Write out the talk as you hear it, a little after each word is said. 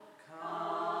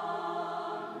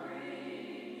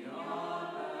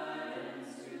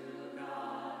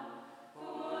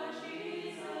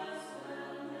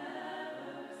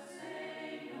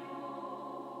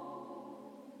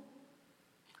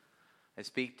I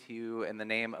speak to you in the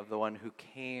name of the one who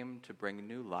came to bring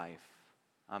new life.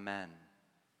 Amen.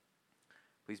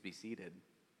 Please be seated.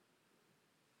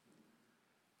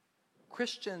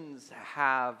 Christians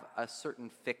have a certain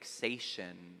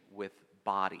fixation with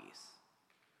bodies.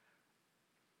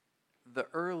 The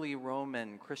early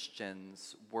Roman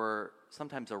Christians were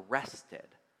sometimes arrested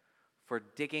for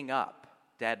digging up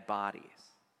dead bodies.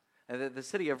 And the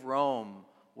city of Rome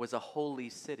was a holy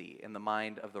city in the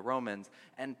mind of the Romans,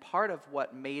 and part of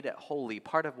what made it holy,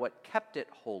 part of what kept it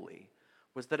holy,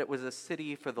 was that it was a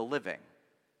city for the living.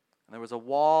 And there was a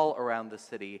wall around the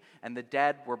city, and the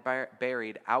dead were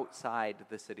buried outside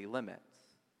the city limits.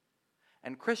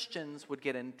 And Christians would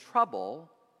get in trouble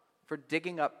for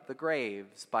digging up the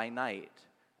graves by night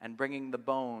and bringing the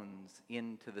bones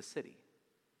into the city.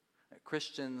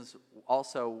 Christians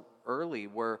also early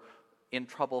were in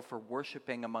trouble for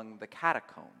worshiping among the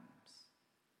catacombs.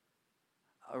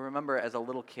 I remember as a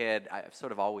little kid, I've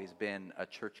sort of always been a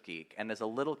church geek, and as a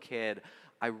little kid,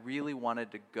 I really wanted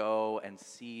to go and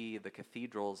see the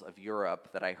cathedrals of Europe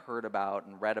that I heard about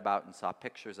and read about and saw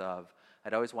pictures of.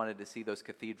 I'd always wanted to see those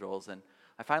cathedrals, and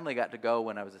I finally got to go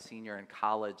when I was a senior in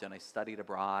college, and I studied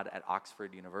abroad at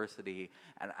Oxford University,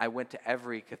 and I went to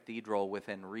every cathedral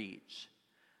within reach.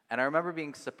 And I remember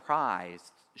being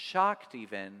surprised, shocked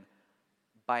even,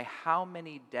 by how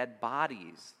many dead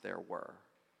bodies there were.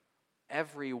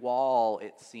 Every wall,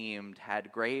 it seemed,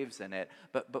 had graves in it,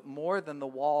 but more than the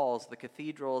walls, the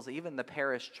cathedrals, even the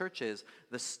parish churches,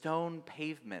 the stone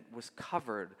pavement was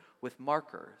covered with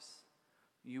markers.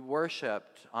 You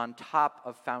worshipped on top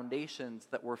of foundations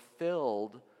that were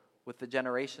filled with the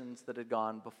generations that had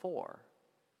gone before.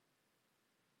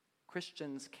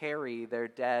 Christians carry their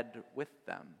dead with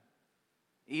them.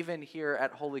 Even here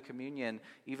at Holy Communion,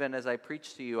 even as I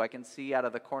preach to you, I can see out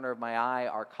of the corner of my eye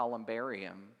our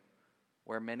columbarium,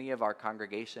 where many of our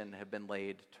congregation have been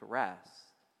laid to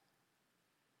rest.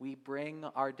 We bring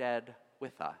our dead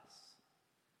with us.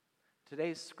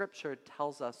 Today's scripture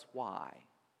tells us why.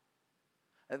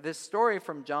 This story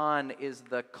from John is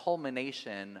the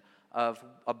culmination of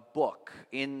a book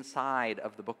inside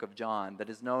of the book of John that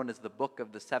is known as the Book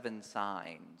of the Seven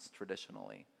Signs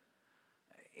traditionally.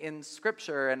 In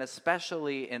Scripture, and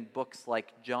especially in books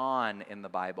like John in the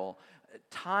Bible,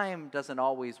 time doesn't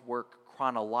always work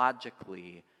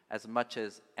chronologically as much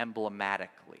as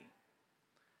emblematically.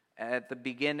 At the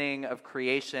beginning of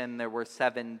creation, there were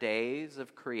 7 days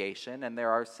of creation, and there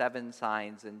are 7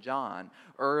 signs in John.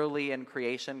 Early in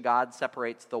creation, God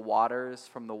separates the waters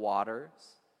from the waters.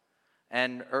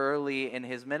 And early in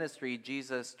his ministry,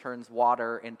 Jesus turns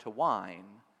water into wine.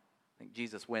 I think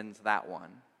Jesus wins that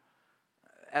one.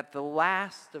 At the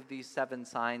last of these 7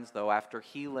 signs, though, after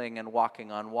healing and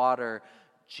walking on water,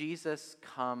 Jesus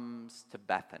comes to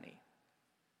Bethany.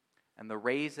 And the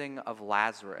raising of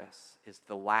Lazarus is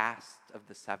the last of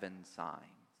the 7 signs.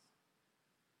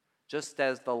 Just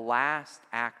as the last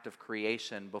act of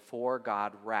creation before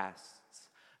God rests,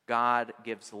 God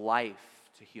gives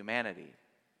life to humanity.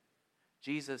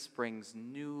 Jesus brings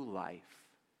new life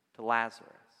to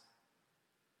Lazarus.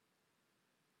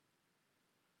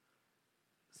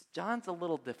 John's a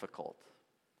little difficult.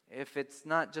 If it's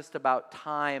not just about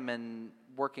time and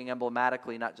working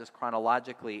emblematically, not just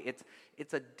chronologically,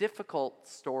 it's a difficult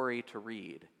story to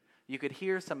read. You could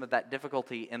hear some of that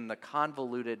difficulty in the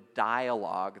convoluted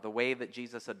dialogue, the way that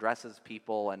Jesus addresses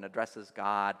people and addresses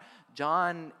God.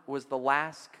 John was the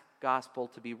last gospel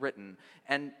to be written,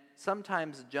 and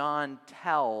sometimes John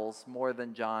tells more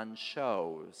than John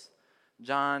shows.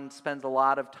 John spends a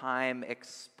lot of time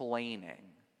explaining,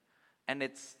 and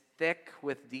it's thick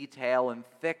with detail and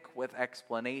thick with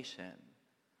explanation.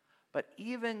 But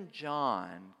even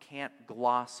John can't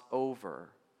gloss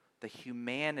over the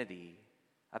humanity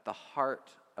at the heart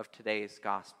of today's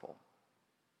gospel.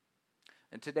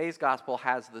 And today's gospel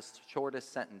has the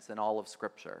shortest sentence in all of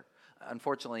Scripture.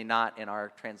 Unfortunately, not in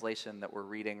our translation that we're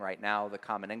reading right now, the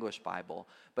Common English Bible,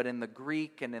 but in the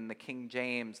Greek and in the King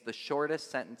James, the shortest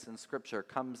sentence in Scripture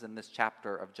comes in this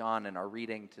chapter of John in our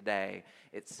reading today.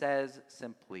 It says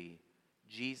simply,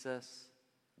 Jesus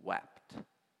wept.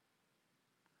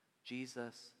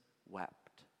 Jesus wept.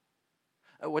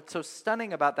 What's so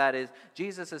stunning about that is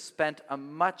Jesus has spent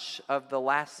much of the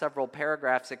last several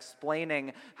paragraphs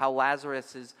explaining how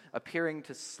Lazarus is appearing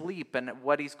to sleep and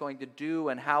what he's going to do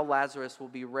and how Lazarus will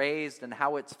be raised and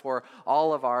how it's for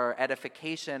all of our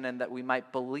edification and that we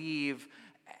might believe.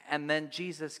 And then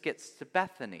Jesus gets to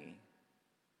Bethany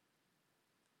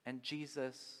and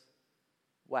Jesus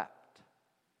wept.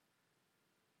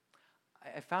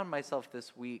 I found myself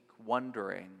this week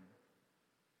wondering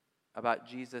about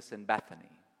Jesus in Bethany.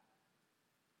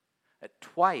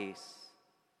 Twice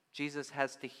Jesus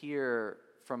has to hear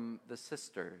from the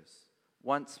sisters,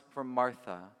 once from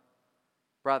Martha,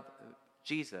 "Brother,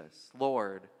 Jesus,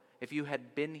 Lord, if you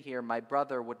had been here, my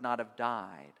brother would not have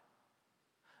died."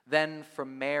 Then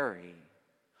from Mary,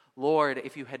 "Lord,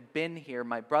 if you had been here,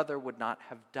 my brother would not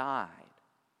have died."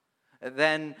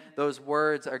 Then those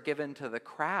words are given to the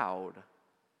crowd.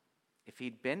 If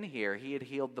he'd been here, he had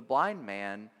healed the blind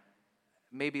man,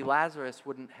 maybe Lazarus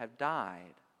wouldn't have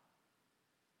died.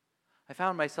 I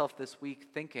found myself this week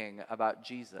thinking about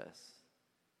Jesus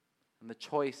and the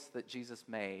choice that Jesus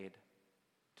made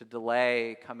to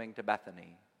delay coming to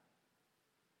Bethany.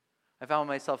 I found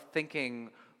myself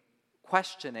thinking,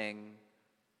 questioning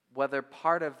whether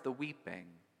part of the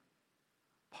weeping,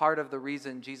 part of the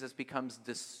reason Jesus becomes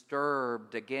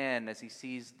disturbed again as he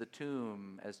sees the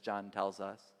tomb, as John tells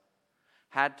us,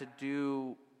 had to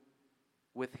do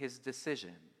with his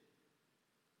decision.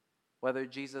 Whether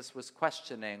Jesus was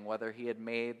questioning whether he had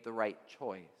made the right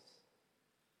choice.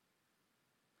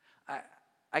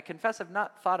 I confess I've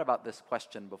not thought about this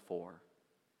question before.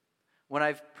 When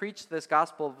I've preached this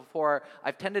gospel before,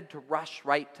 I've tended to rush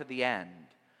right to the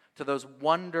end, to those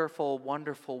wonderful,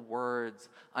 wonderful words,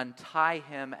 "Untie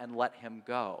him and let him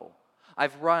go."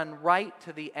 I've run right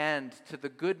to the end, to the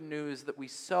good news that we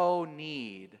so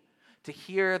need, to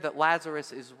hear that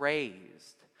Lazarus is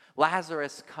raised.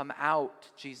 "Lazarus, come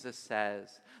out," Jesus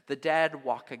says. "The dead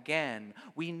walk again."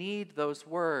 We need those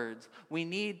words. We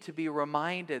need to be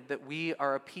reminded that we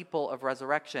are a people of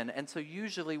resurrection. And so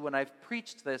usually when I've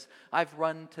preached this, I've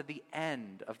run to the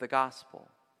end of the gospel.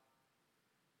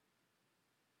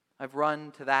 I've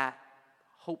run to that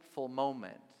hopeful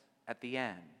moment at the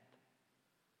end.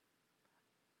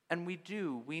 And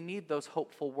we need those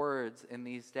hopeful words in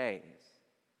these days.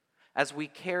 As we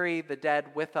carry the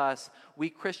dead with us, we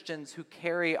Christians who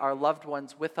carry our loved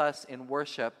ones with us in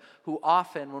worship, who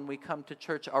often when we come to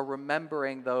church are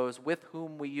remembering those with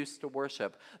whom we used to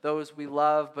worship, those we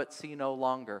love but see no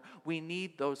longer. We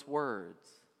need those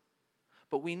words.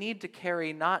 But we need to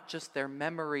carry not just their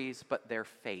memories but their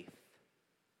faith.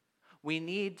 We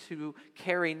need to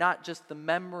carry not just the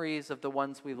memories of the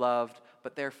ones we loved,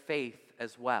 but their faith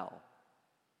as well.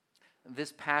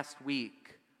 This past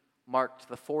week marked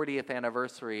the 40th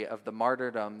anniversary of the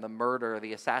martyrdom, the murder,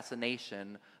 the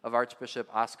assassination of Archbishop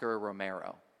Oscar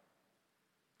Romero.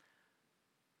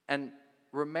 And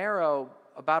Romero,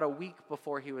 about a week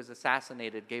before he was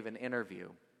assassinated, gave an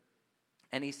interview.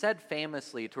 And he said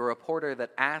famously to a reporter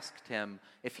that asked him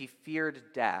if he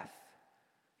feared death,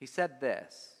 he said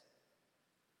this: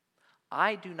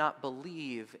 "I do not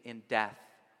believe in death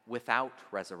without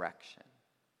resurrection.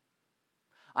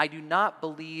 I do not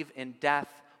believe in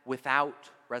death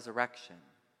without resurrection."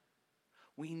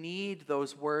 We need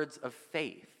those words of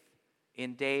faith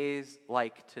in days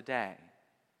like today.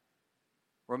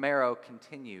 Romero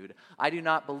continued, "I do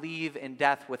not believe in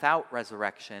death without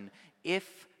resurrection.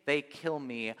 If they kill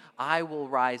me, I will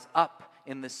rise up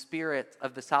in the spirit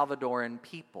of the Salvadoran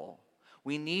people.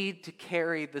 We need to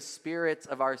carry the spirits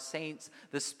of our saints,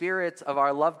 the spirits of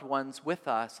our loved ones with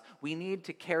us. We need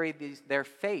to carry their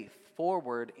faith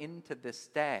forward into this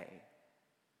day.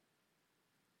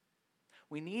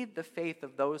 We need the faith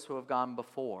of those who have gone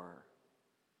before.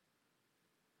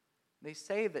 They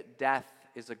say that death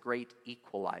is a great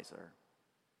equalizer.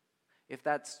 If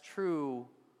that's true,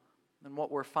 then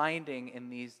what we're finding in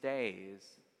these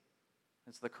days,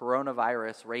 as the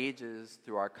coronavirus rages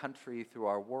through our country, through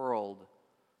our world,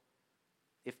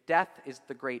 if death is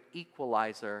the great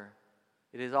equalizer,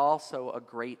 it is also a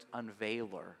great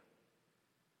unveiler.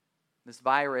 This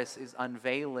virus is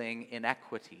unveiling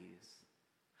inequities.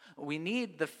 We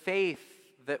need the faith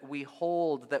that we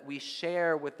hold, that we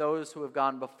share with those who have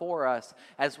gone before us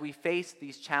as we face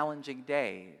these challenging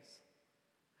days.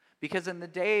 Because in the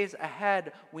days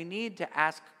ahead, we need to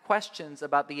ask questions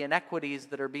about the inequities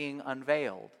that are being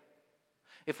unveiled.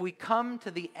 If we come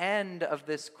to the end of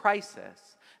this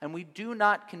crisis and we do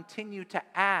not continue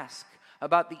to ask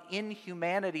about the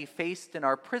inhumanity faced in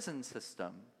our prison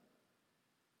system,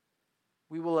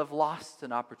 we will have lost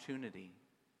an opportunity.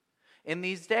 In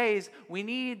these days, we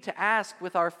need to ask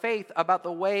with our faith about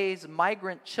the ways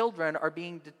migrant children are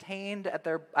being detained at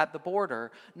the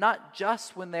border, not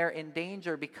just when they're in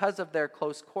danger because of their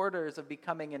close quarters of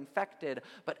becoming infected,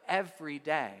 but every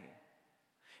day.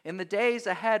 In the days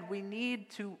ahead, we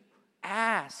need to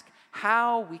ask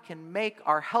how we can make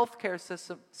our healthcare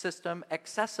system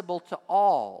accessible to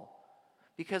all.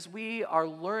 Because we are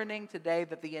learning today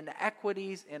that the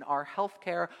inequities in our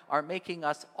healthcare are making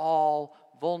us all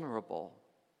vulnerable.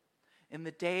 In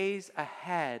the days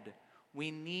ahead,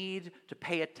 we need to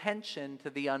pay attention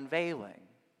to the unveiling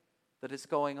that is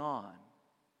going on.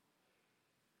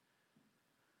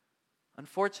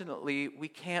 Unfortunately, we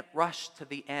can't rush to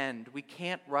the end. We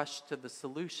can't rush to the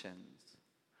solutions.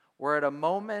 We're at a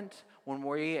moment when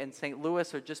we in St.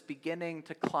 Louis are just beginning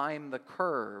to climb the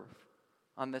curve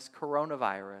on this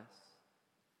coronavirus.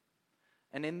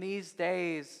 And in these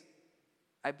days,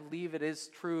 I believe it is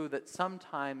true that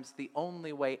sometimes the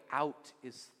only way out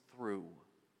is through.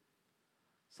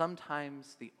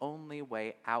 Sometimes the only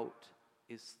way out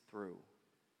is through.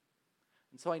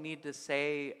 And so I need to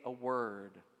say a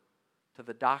word to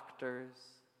the doctors,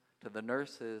 to the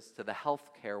nurses, to the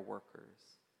healthcare workers.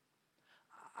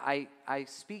 I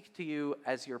speak to you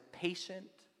as your patient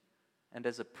and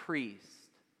as a priest.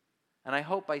 And I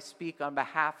hope I speak on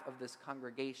behalf of this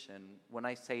congregation when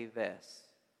I say this.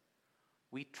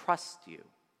 We trust you.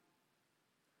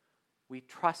 We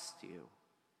trust you.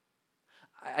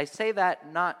 I say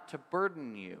that not to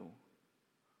burden you,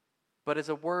 but as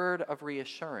a word of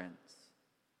reassurance.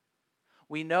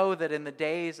 We know that in the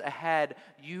days ahead,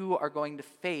 you are going to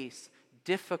face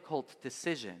difficult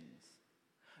decisions.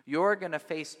 You're going to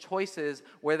face choices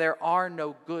where there are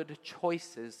no good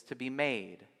choices to be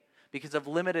made. Because of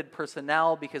limited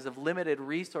personnel, because of limited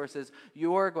resources,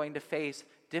 you're going to face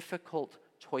difficult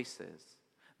choices.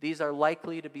 These are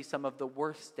likely to be some of the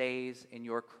worst days in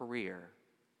your career.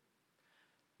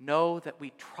 Know that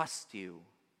we trust you,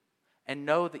 and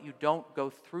know that you don't go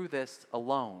through this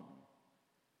alone.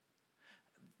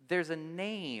 There's a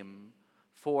name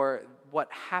for what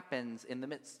happens in the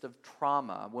midst of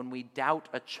trauma when we doubt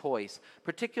a choice,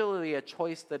 particularly a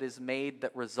choice that is made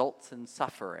that results in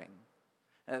suffering.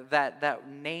 That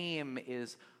name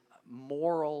is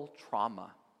moral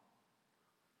trauma.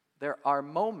 There are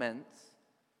moments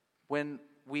when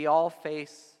we all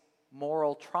face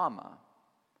moral trauma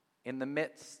in the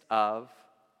midst of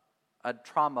a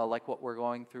trauma like what we're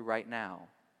going through right now.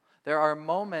 There are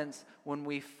moments when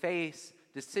we face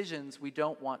decisions we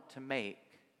don't want to make.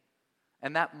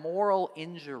 And that moral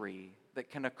injury that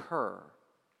can occur,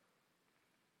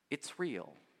 it's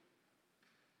real.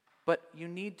 But you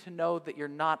need to know that you're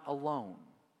not alone.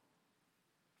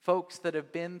 Folks that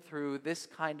have been through this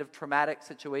kind of traumatic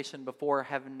situation before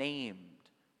have named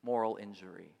moral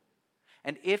injury.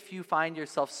 And if you find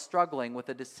yourself struggling with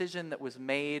a decision that was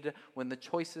made when the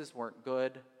choices weren't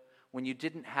good, when you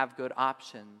didn't have good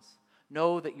options,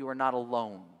 know that you are not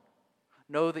alone.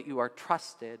 Know that you are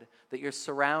trusted, that you're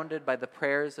surrounded by the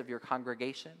prayers of your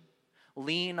congregation.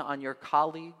 Lean on your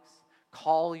colleagues.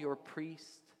 Call your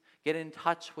priest. Get in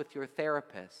touch with your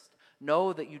therapist.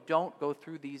 Know that you don't go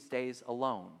through these days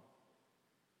alone.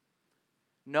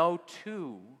 Know,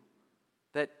 too,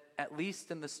 that at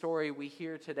least in the story we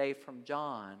hear today from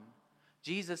John,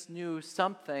 Jesus knew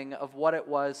something of what it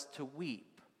was to weep.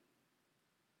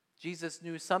 Jesus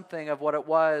knew something of what it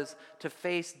was to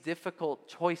face difficult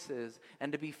choices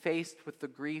and to be faced with the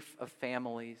grief of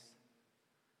families.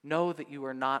 Know that you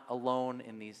are not alone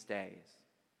in these days.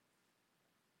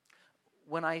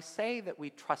 When I say that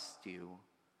we trust you,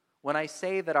 when I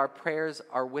say that our prayers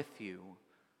are with you,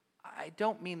 I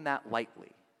don't mean that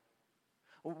lightly.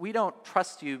 We don't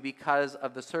trust you because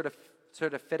of the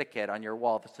certificate on your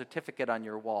wall, the certificate on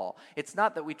your wall. It's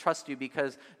not that we trust you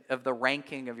because of the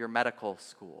ranking of your medical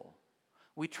school.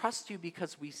 We trust you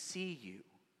because we see you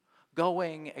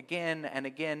going again and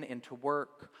again into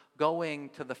work, going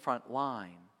to the front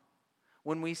line.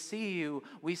 When we see you,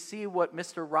 we see what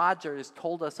Mr. Rogers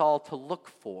told us all to look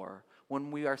for when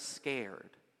we are scared.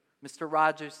 Mr.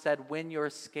 Rogers said, when you're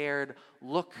scared,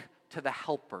 look to the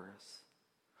helpers.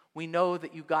 We know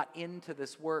that you got into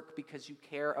this work because you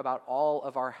care about all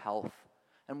of our health,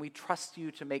 and we trust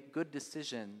you to make good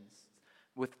decisions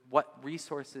with what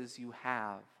resources you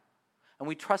have. And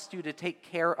we trust you to take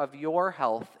care of your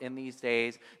health in these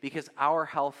days because our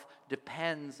health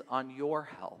depends on your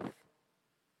health.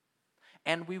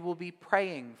 And we will be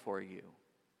praying for you.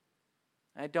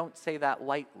 I don't say that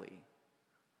lightly.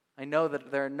 I know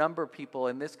that there are a number of people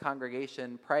in this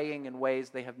congregation praying in ways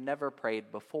they have never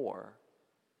prayed before.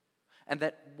 And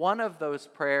that one of those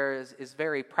prayers is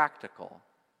very practical.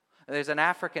 There's an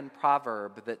African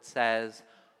proverb that says,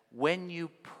 when you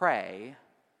pray,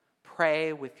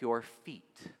 pray with your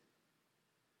feet.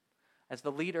 As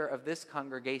the leader of this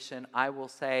congregation, I will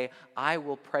say, I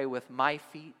will pray with my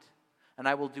feet, and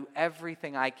I will do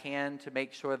everything I can to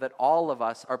make sure that all of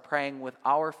us are praying with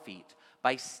our feet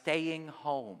by staying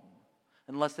home,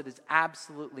 unless it is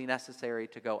absolutely necessary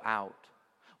to go out.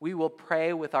 We will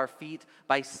pray with our feet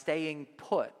by staying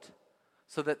put,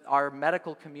 so that our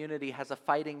medical community has a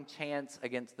fighting chance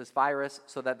against this virus,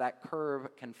 so that that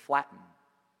curve can flatten.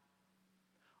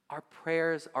 Our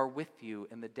prayers are with you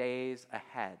in the days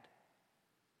ahead.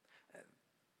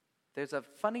 There's a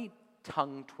funny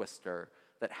tongue twister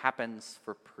that happens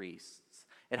for priests.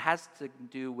 It has to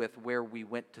do with where we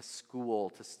went to school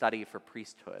to study for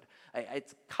priesthood.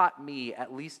 It's caught me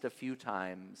at least a few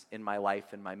times in my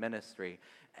life, in my ministry.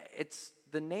 It's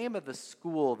the name of the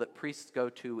school that priests go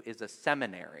to is a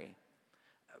seminary,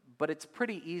 but it's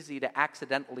pretty easy to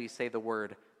accidentally say the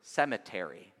word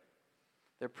cemetery.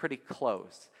 They're pretty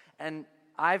close. And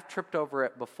I've tripped over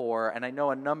it before, and I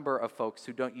know a number of folks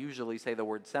who don't usually say the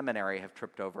word seminary have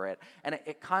tripped over it. And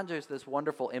it conjures this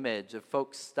wonderful image of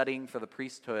folks studying for the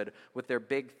priesthood with their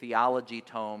big theology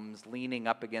tomes leaning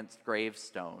up against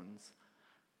gravestones.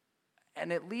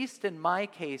 And at least in my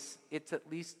case, it's at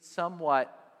least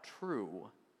somewhat true.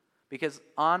 Because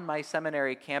on my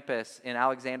seminary campus in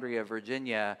Alexandria,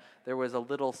 Virginia, there was a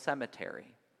little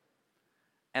cemetery.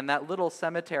 And that little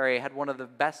cemetery had one of the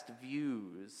best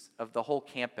views of the whole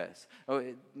campus.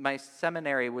 My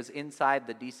seminary was inside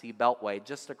the D.C. Beltway,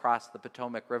 just across the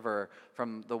Potomac River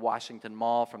from the Washington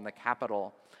Mall, from the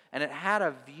Capitol. And it had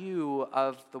a view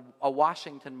of a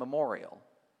Washington Memorial.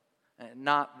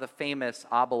 Not the famous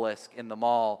obelisk in the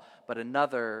mall, but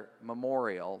another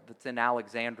memorial that's in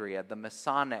Alexandria, the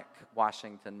Masonic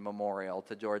Washington Memorial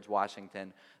to George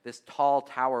Washington, this tall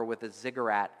tower with a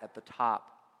ziggurat at the top.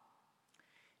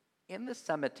 In the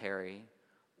cemetery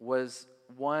was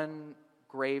one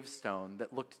gravestone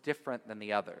that looked different than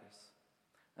the others.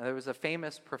 Now, there was a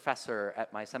famous professor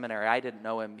at my seminary. I didn't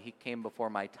know him. He came before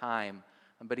my time,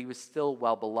 but he was still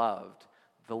well beloved,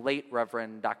 the late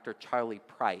Reverend Dr. Charlie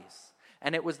Price.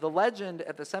 And it was the legend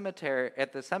at the seminary,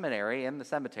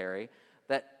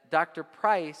 that Dr.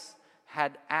 Price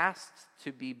had asked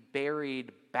to be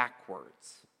buried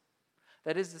backwards.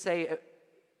 That is to say,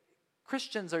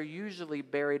 Christians are usually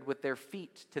buried with their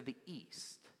feet to the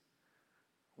east,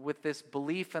 with this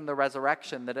belief in the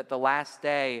resurrection that at the last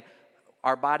day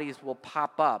our bodies will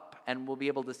pop up and we'll be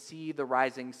able to see the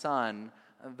rising sun,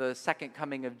 the second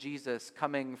coming of Jesus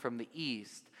coming from the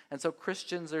east. And so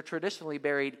Christians are traditionally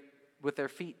buried with their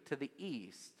feet to the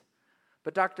east.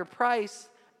 But Dr. Price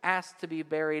asked to be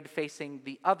buried facing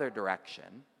the other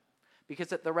direction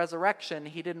because at the resurrection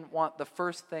he didn't want the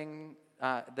first thing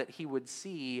that he would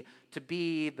see to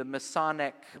be the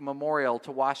Masonic memorial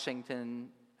to Washington,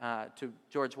 to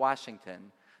George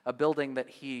Washington, a building that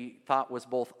he thought was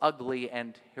both ugly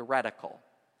and heretical.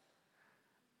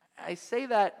 I say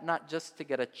that not just to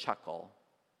get a chuckle.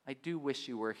 I do wish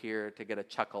you were here to get a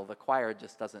chuckle. The choir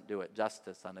just doesn't do it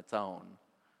justice on its own.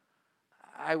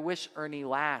 I wish Ernie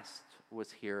Last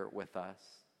was here with us.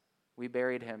 We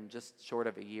buried him just short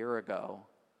of a year ago.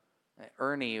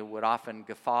 Ernie would often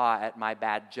guffaw at my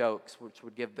bad jokes, which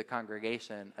would give the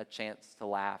congregation a chance to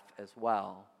laugh as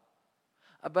well.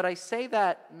 But I say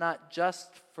that not just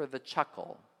for the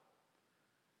chuckle,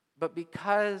 but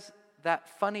because that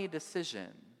funny decision,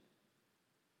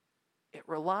 it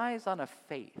relies on a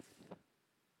faith.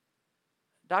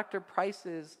 Dr.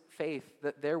 Price's faith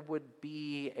that there would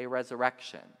be a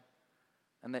resurrection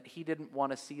and that he didn't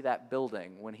want to see that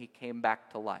building when he came back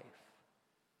to life.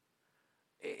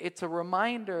 It's a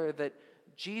reminder that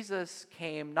Jesus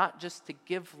came not just to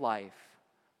give life,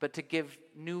 but to give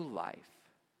new life.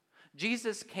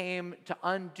 Jesus came to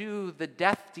undo the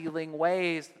death-dealing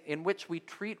ways in which we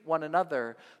treat one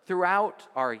another throughout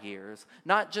our years,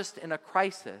 not just in a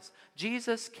crisis.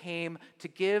 Jesus came to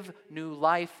give new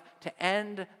life, to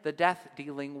end the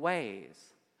death-dealing ways.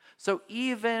 So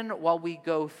even while we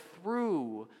go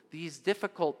through these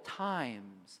difficult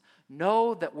times,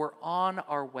 know that we're on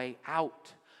our way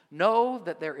out. Know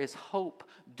that there is hope.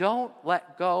 Don't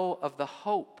let go of the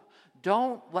hope.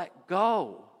 Don't let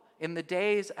go in the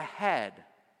days ahead.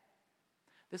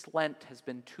 This Lent has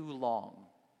been too long,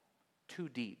 too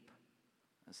deep.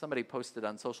 Somebody posted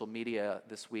on social media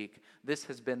this week, this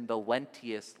has been the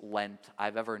lentiest Lent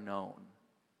I've ever known.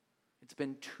 It's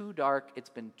been too dark, it's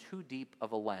been too deep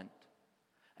of a Lent.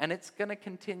 And it's going to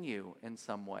continue in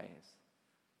some ways.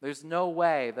 There's no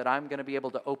way that I'm going to be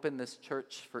able to open this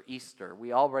church for Easter.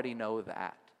 We already know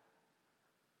that.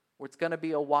 It's going to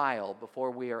be a while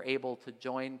before we are able to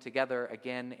join together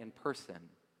again in person.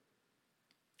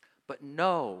 But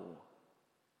know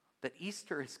that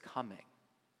Easter is coming.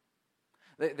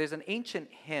 There's an ancient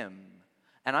hymn,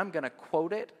 and I'm going to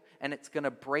quote it, and it's going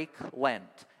to break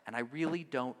Lent, and I really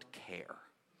don't care.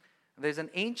 There's an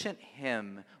ancient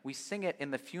hymn, we sing it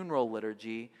in the funeral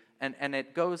liturgy, and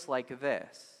it goes like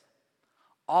this.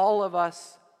 All of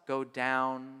us go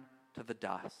down to the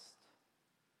dust.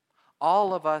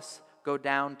 All of us go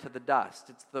down to the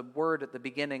dust. It's the word at the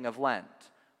beginning of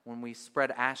Lent when we spread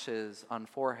ashes on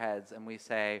foreheads and we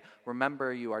say,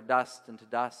 remember you are dust, and to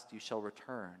dust you shall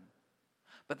return.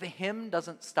 But the hymn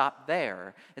doesn't stop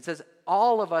there. It says,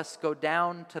 all of us go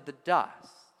down to the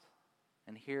dust.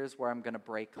 And here's where I'm going to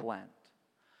break Lent.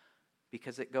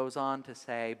 Because it goes on to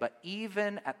say, but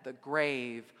even at the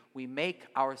grave, we make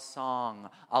our song,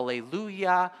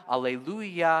 Alleluia,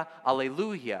 Alleluia,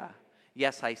 Alleluia.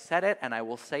 Yes, I said it, and I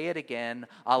will say it again,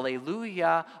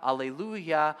 Alleluia,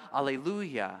 Alleluia,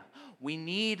 Alleluia. We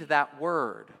need that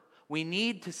word. We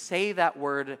need to say that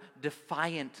word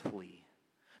defiantly.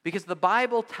 Because the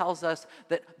Bible tells us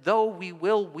that though we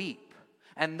will weep,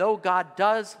 and though God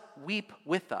does weep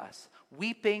with us,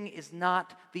 weeping is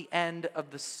not the end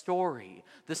of the story.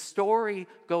 The story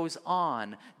goes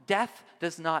on. Death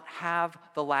does not have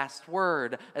the last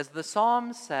word. As the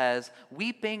psalm says,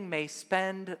 weeping may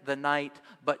spend the night,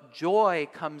 but joy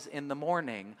comes in the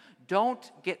morning.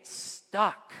 Don't get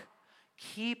stuck.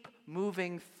 Keep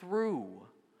moving through,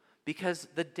 because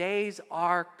the days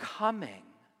are coming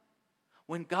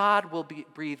when God will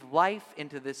breathe life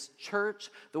into this church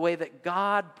the way that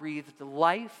God breathed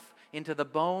life into the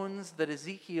bones that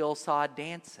Ezekiel saw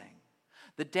dancing.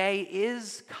 The day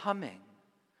is coming,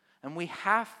 and we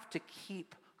have to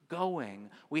keep going.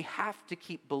 We have to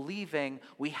keep believing.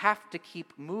 We have to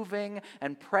keep moving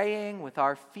and praying with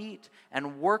our feet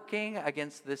and working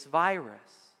against this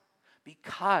virus,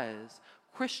 because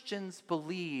Christians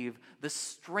believe the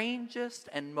strangest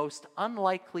and most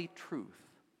unlikely truth,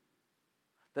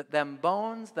 that them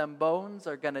bones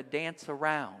are going to dance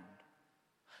around,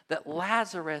 that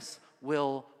Lazarus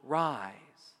will rise.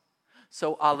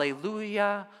 So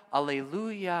alleluia,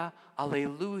 alleluia,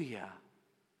 alleluia.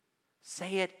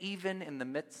 Say it even in the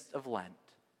midst of Lent.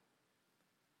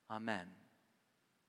 Amen.